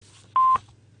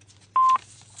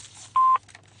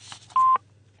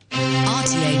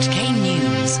RTHK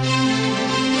News.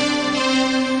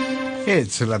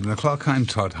 It's 11 o'clock. I'm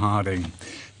Todd Harding.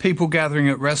 People gathering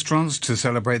at restaurants to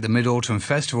celebrate the Mid-Autumn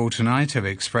Festival tonight have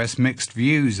expressed mixed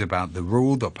views about the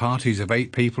rule that parties of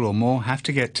 8 people or more have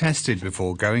to get tested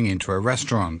before going into a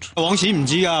restaurant. We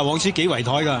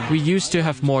used to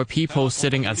have more people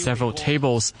sitting at several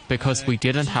tables because we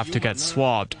didn't have to get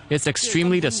swabbed. It's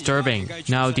extremely disturbing.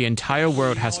 Now the entire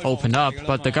world has opened up,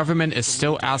 but the government is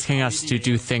still asking us to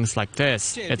do things like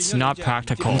this. It's not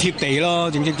practical.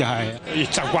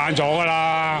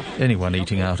 Anyone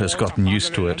eating out has gotten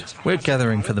used to it. We're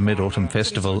gathering for the Mid-Autumn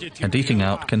Festival, and eating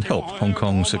out can help Hong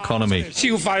Kong's economy.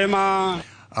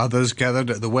 Others gathered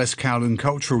at the West Kowloon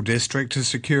Cultural District to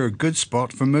secure a good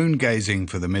spot for moon gazing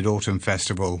for the Mid-Autumn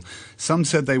Festival. Some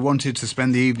said they wanted to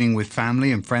spend the evening with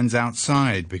family and friends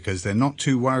outside because they're not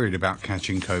too worried about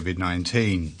catching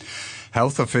COVID-19.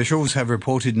 Health officials have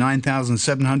reported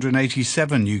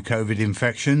 9,787 new COVID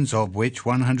infections, of which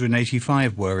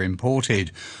 185 were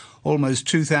imported. Almost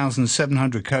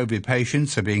 2,700 COVID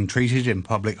patients are being treated in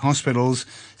public hospitals,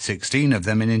 16 of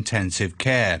them in intensive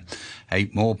care.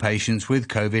 8 more patients with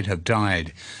COVID have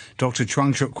died. Dr.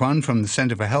 Chuang Shuk Kwan from the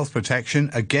Centre for Health Protection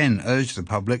again urged the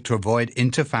public to avoid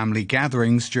inter-family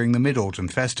gatherings during the Mid-Autumn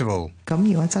Festival. If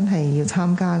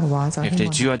they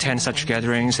do attend such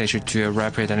gatherings, they should do a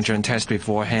rapid antigen test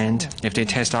beforehand. If they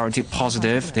test RT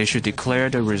positive, they should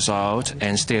declare the result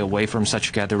and stay away from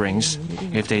such gatherings.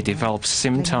 If they develop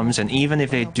symptoms, and even if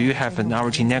they do have an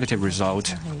RT negative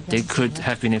result, they could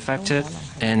have been infected,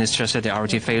 and it's just that the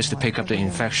RT fails to pick up the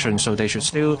infection, so they should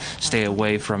still stay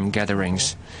away from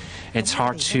gatherings. It's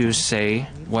hard to say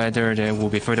whether there will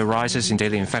be further rises in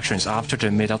daily infections after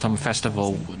the Mid-Autumn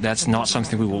Festival. That's not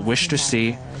something we will wish to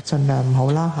see.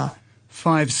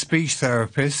 5 speech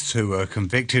therapists who were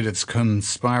convicted of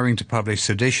conspiring to publish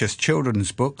seditious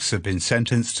children's books have been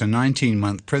sentenced to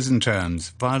 19-month prison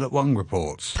terms. Violet Wong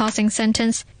reports. Passing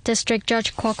sentence, District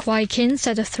Judge Kwok Wai Kin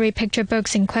said the 3 picture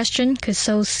books in question could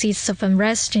sow seeds of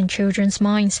unrest in children's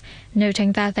minds,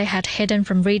 noting that they had hidden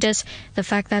from readers the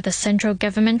fact that the central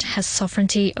government has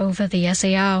sovereignty over the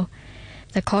SAR.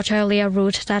 The court earlier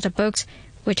ruled that the books,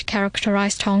 which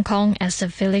characterized Hong Kong as the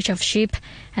village of sheep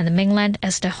and the mainland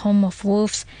as the home of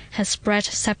wolves, has spread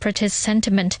separatist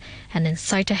sentiment and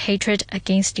incited hatred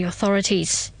against the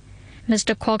authorities.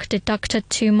 Mr. Kwok deducted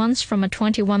 2 months from a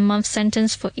 21-month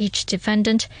sentence for each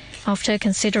defendant after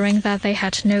considering that they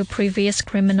had no previous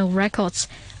criminal records,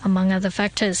 among other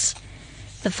factors.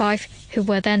 The 5, who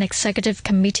were then executive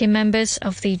committee members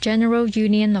of the General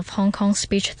Union of Hong Kong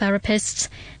Speech Therapists,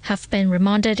 have been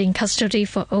remanded in custody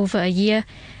for over a year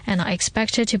and are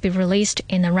expected to be released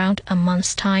in around a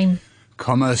month's time.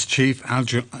 Commerce Chief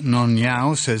Algernon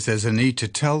Yao says there's a need to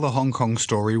tell the Hong Kong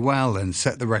story well and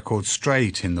set the record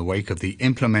straight in the wake of the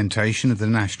implementation of the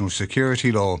national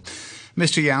security law.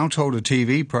 Mr. Yao told a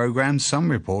TV programme some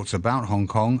reports about Hong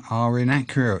Kong are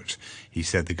inaccurate. He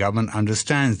said the government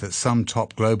understands that some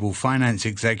top global finance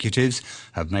executives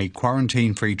have made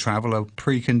quarantine-free travel a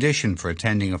precondition for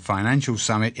attending a financial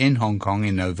summit in Hong Kong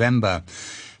in November.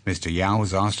 Mr. Yao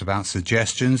was asked about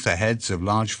suggestions that heads of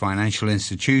large financial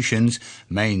institutions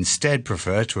may instead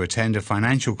prefer to attend a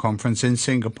financial conference in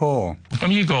Singapore.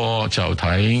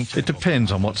 It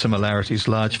depends on what similarities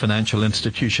large financial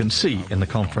institutions see in the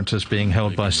conferences being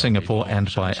held by Singapore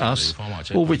and by us,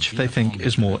 or which they think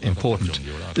is more important.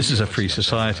 This is a free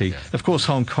society. Of course,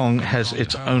 Hong Kong has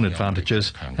its own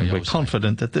advantages, and we're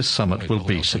confident that this summit will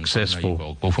be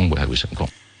successful.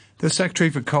 The Secretary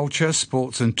for Culture,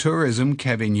 Sports and Tourism,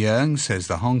 Kevin Yeung, says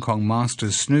the Hong Kong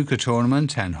Masters Snooker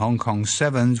Tournament and Hong Kong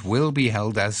Sevens will be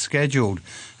held as scheduled,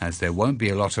 as there won't be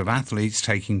a lot of athletes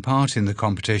taking part in the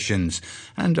competitions,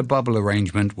 and a bubble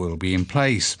arrangement will be in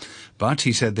place. But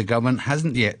he said the government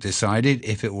hasn't yet decided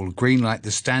if it will greenlight the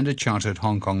Standard Chartered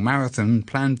Hong Kong Marathon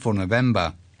planned for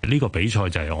November. This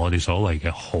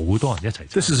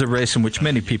is a race in which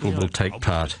many people will take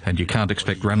part, and you can't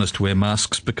expect runners to wear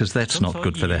masks because that's not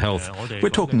good for their health. We're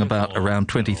talking about around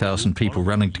 20,000 people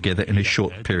running together in a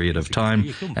short period of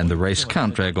time, and the race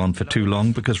can't drag on for too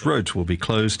long because roads will be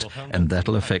closed, and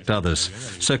that'll affect others.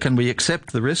 So can we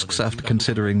accept the risks after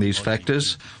considering these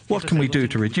factors? What can we do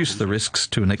to reduce the risks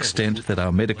to an extent that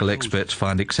our medical experts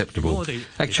find acceptable?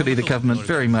 Actually, the government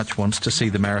very much wants to see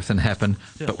the marathon happen,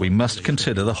 but we must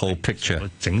consider the whole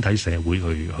picture.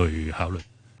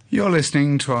 You're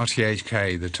listening to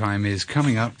RTHK. The time is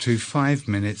coming up to 5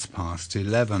 minutes past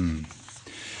 11.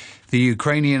 The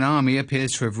Ukrainian army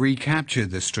appears to have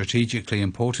recaptured the strategically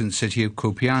important city of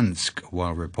Kupiansk,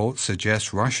 while reports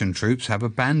suggest Russian troops have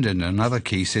abandoned another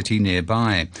key city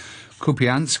nearby.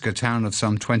 Kupiansk, a town of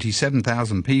some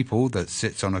 27,000 people that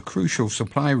sits on a crucial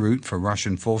supply route for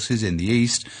Russian forces in the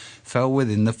east, fell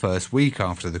within the first week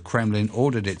after the Kremlin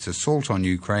ordered its assault on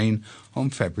Ukraine on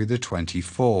February the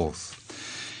 24th.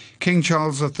 King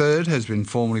Charles III has been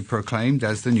formally proclaimed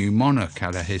as the new monarch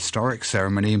at a historic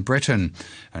ceremony in Britain.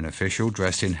 An official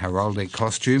dressed in heraldic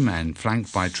costume and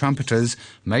flanked by trumpeters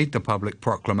made the public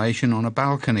proclamation on a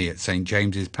balcony at St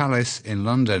James's Palace in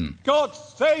London. God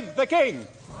save the King!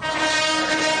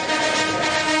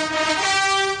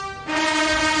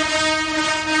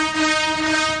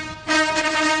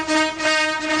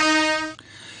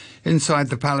 Inside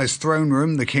the palace throne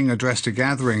room, the King addressed a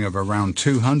gathering of around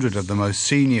 200 of the most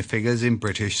senior figures in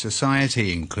British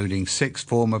society, including 6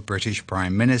 former British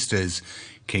Prime Ministers.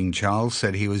 King Charles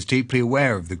said he was deeply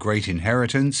aware of the great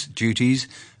inheritance, duties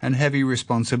and heavy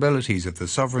responsibilities of the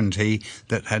sovereignty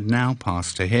that had now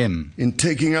passed to him. In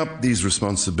taking up these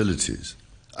responsibilities,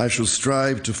 I shall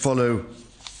strive to follow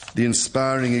the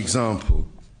inspiring example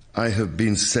I have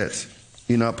been set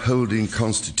in upholding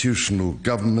constitutional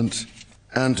government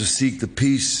and to seek the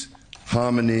peace,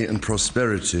 harmony and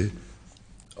prosperity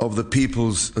of the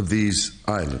peoples of these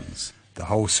islands. The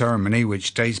whole ceremony,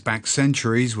 which dates back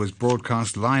centuries, was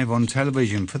broadcast live on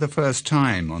television for the first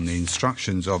time on the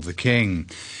instructions of the King.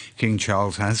 King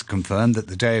Charles has confirmed that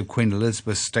the day of Queen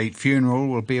Elizabeth's state funeral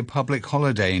will be a public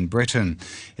holiday in Britain.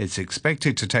 It's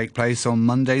expected to take place on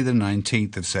Monday the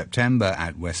 19th of September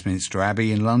at Westminster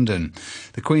Abbey in London.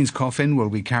 The Queen's coffin will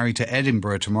be carried to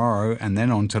Edinburgh tomorrow and then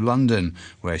on to London,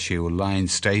 where she will lie in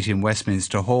state in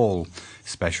Westminster Hall.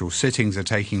 Special sittings are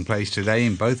taking place today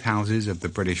in both houses of the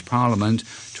British Parliament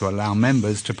to allow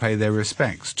members to pay their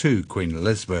respects to Queen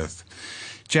Elizabeth.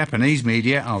 Japanese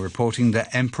media are reporting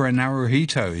that Emperor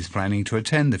Naruhito is planning to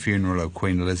attend the funeral of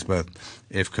Queen Elizabeth.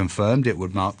 If confirmed, it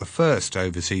would mark the first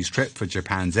overseas trip for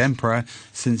Japan's emperor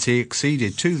since he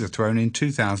acceded to the throne in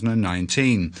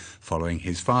 2019, following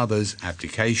his father's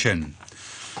abdication.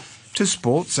 To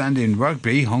sports, and in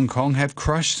rugby, Hong Kong have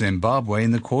crushed Zimbabwe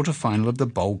in the quarter-final of the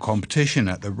bowl competition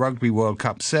at the Rugby World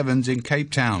Cup Sevens in Cape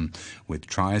Town, with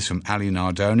tries from Ali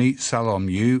Nardoni,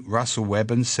 Salom Yu, Russell Webb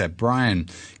and Seb Bryan,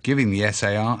 giving the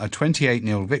SAR a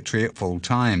 28-0 victory at full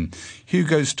time.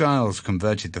 Hugo Styles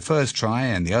converted the first try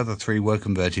and the other 3 were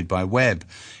converted by Webb.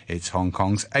 It's Hong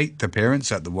Kong's 8th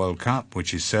appearance at the World Cup,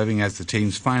 which is serving as the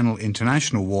team's final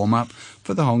international warm-up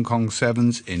for the Hong Kong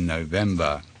Sevens in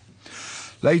November.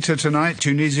 Later tonight,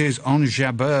 Tunisia's Ons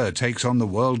Jabeur takes on the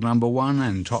world number 1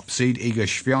 and top seed Iga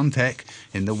Swiatek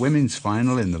in the women's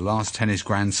final in the last tennis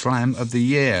Grand Slam of the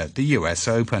year, the US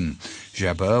Open.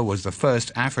 Jabeur was the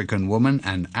first African woman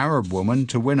and Arab woman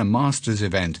to win a Masters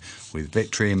event, with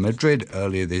victory in Madrid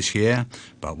earlier this year,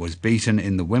 but was beaten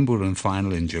in the Wimbledon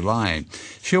final in July.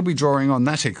 She'll be drawing on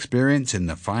that experience in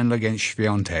the final against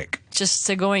Swiatek.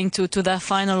 Just going to that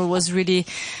final was really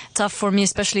tough for me,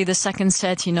 especially the second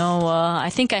set. I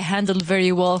think I handled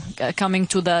very well coming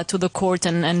to the court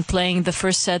and playing the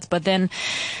first set, but then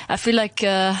I feel like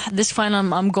this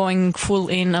final I'm going full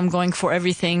in, I'm going for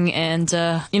everything, and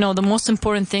the most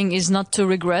important thing is not to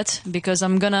regret, because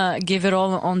I'm gonna give it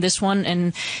all on this one,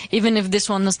 and even if this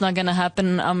one is not gonna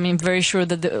happen, I'm very sure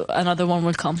that another one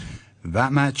will come.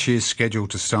 That match is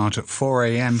scheduled to start at 4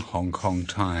 a.m. Hong Kong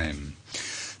time.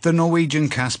 The Norwegian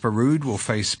Casper Ruud will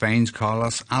face Spain's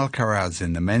Carlos Alcaraz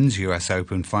in the men's US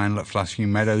Open final at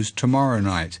Flushing Meadows tomorrow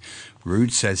night.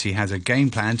 Ruud says he has a game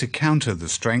plan to counter the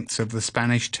strengths of the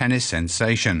Spanish tennis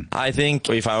sensation. I think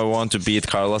if I want to beat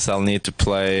Carlos, I'll need to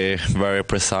play very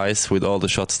precise with all the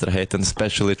shots that I hit, and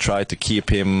especially try to keep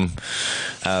him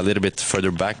a little bit further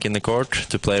back in the court,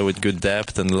 to play with good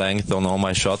depth and length on all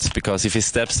my shots, because if he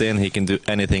steps in, he can do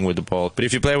anything with the ball. But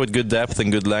if you play with good depth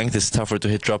and good length, it's tougher to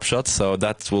hit drop shots, so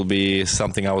that will be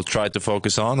something I will try to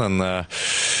focus on, and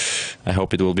I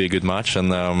hope it will be a good match.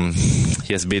 And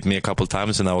he has beat me a couple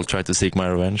times, and I will try to seek my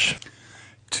revenge.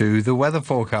 To the weather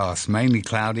forecast, mainly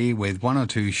cloudy with 1 or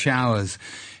 2 showers.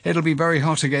 It'll be very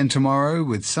hot again tomorrow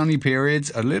with sunny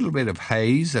periods, a little bit of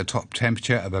haze, a top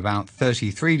temperature of about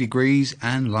 33 degrees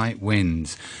and light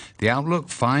winds. The outlook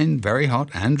fine, very hot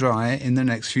and dry in the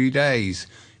next few days.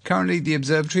 Currently at the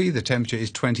observatory, the temperature is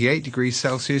 28 degrees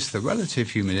Celsius, the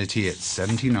relative humidity at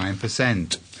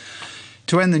 79%.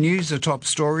 To end the news, the top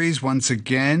stories once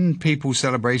again. People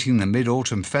celebrating the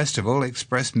Mid-Autumn Festival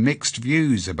expressed mixed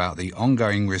views about the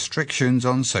ongoing restrictions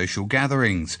on social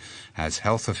gatherings, as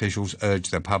health officials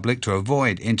urge the public to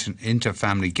avoid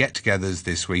inter-family get-togethers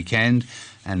this weekend,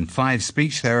 and 5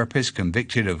 speech therapists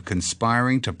convicted of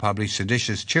conspiring to publish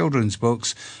seditious children's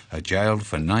books are jailed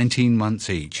for 19 months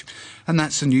each. And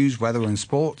that's the news, weather and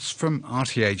sports from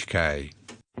RTHK.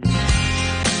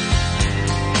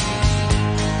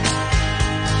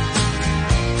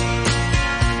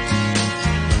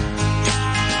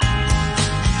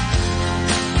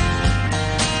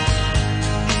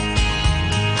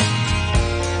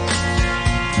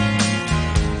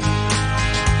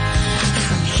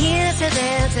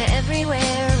 there to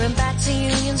everywhere and back to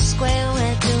Union Square.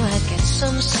 Where do I get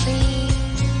some sleep?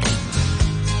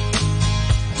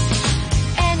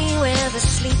 Anywhere the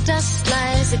sleep dust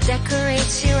lies, it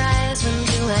decorates your eyes. When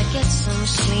do I get some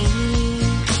sleep?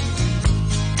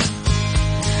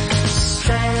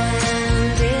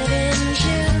 Stranded in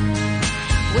June,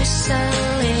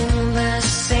 whistling the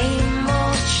same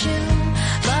old tune,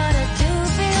 but I do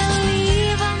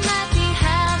believe I might be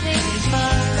having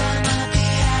fun.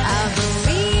 I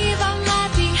believe I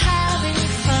might be having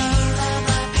fun.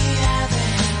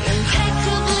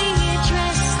 Impeccably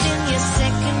dressed in your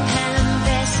second-hand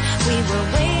vest, we were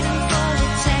waiting for the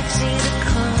taxi to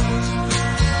come.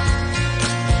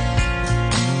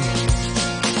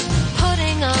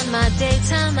 Putting on my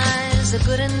daytime eyes, a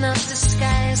good enough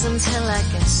disguise until I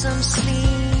get some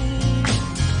sleep.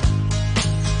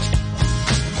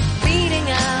 Reading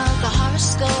out the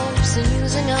horoscopes and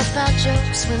using up our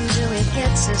jokes. When do we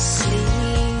get to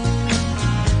sleep?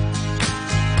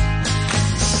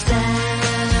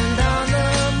 Stand on the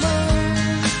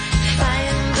moon,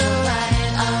 find the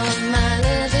light of my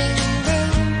living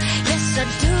room. Yes, I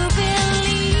do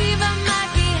believe I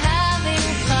might be having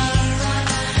fun.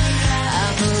 I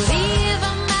believe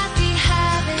I might be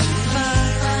having fun.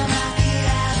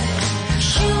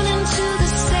 Tune into the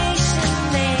station,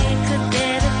 make a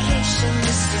dedication.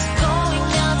 This is going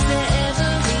out to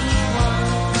everyone.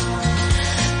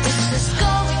 This is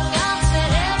going out to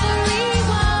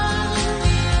everyone.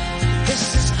 This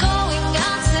is going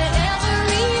out to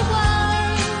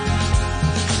everyone.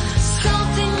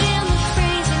 Something in the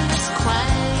phrasing is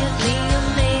quietly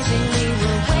amazing. We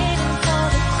were waiting for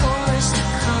the chorus to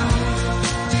come.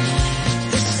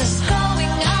 This is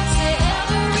going out to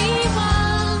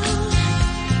everyone.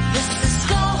 This is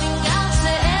going out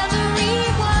to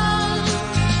everyone.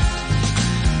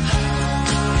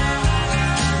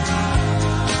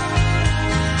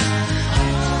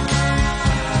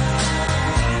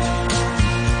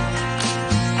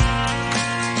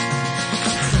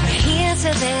 From here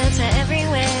to there to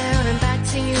everywhere and back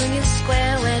to Union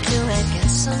Square. Where do I get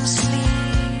some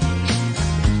sleep?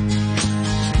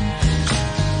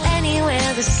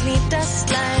 Anywhere the sleep dust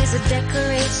lies, it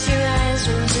decorates your eyes.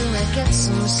 When do I get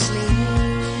some sleep?